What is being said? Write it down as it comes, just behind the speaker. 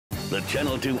The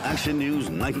Channel 2 Action News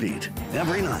Nightbeat,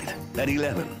 every night at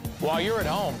 11. While you're at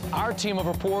home, our team of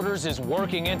reporters is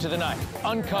working into the night,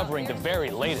 uncovering the very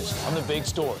latest on the big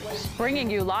stories.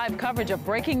 Bringing you live coverage of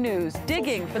breaking news,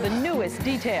 digging for the newest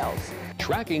details.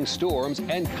 Tracking storms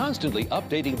and constantly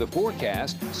updating the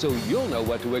forecast so you'll know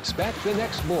what to expect the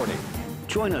next morning.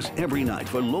 Join us every night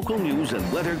for local news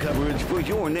and weather coverage for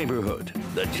your neighborhood.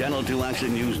 The Channel 2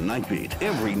 Action News Nightbeat,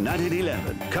 every night at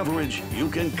 11. Coverage you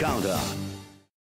can count on.